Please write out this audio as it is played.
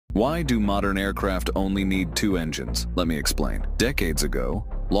Why do modern aircraft only need two engines? Let me explain. Decades ago,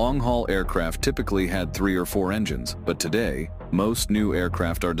 long-haul aircraft typically had 3 or 4 engines, but today, most new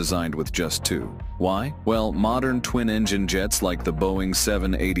aircraft are designed with just 2. Why? Well, modern twin-engine jets like the Boeing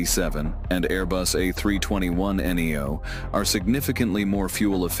 787 and Airbus A321neo are significantly more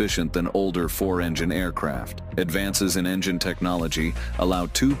fuel-efficient than older 4-engine aircraft. Advances in engine technology allow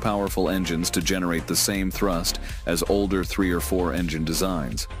 2 powerful engines to generate the same thrust as older 3 or 4-engine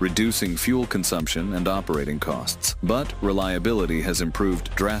designs, reducing fuel consumption and operating costs. But reliability has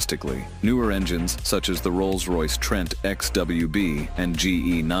improved drastically. Newer engines, such as the Rolls-Royce Trent XWB and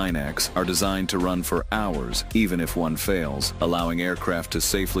GE9X, are designed to run for hours, even if one fails, allowing aircraft to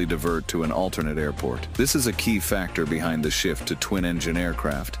safely divert to an alternate airport. This is a key factor behind the shift to twin-engine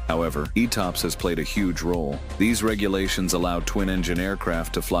aircraft. However, ETOPS has played a huge role. These regulations allow twin-engine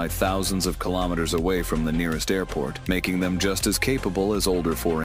aircraft to fly thousands of kilometers away from the nearest airport, making them just as capable as older 4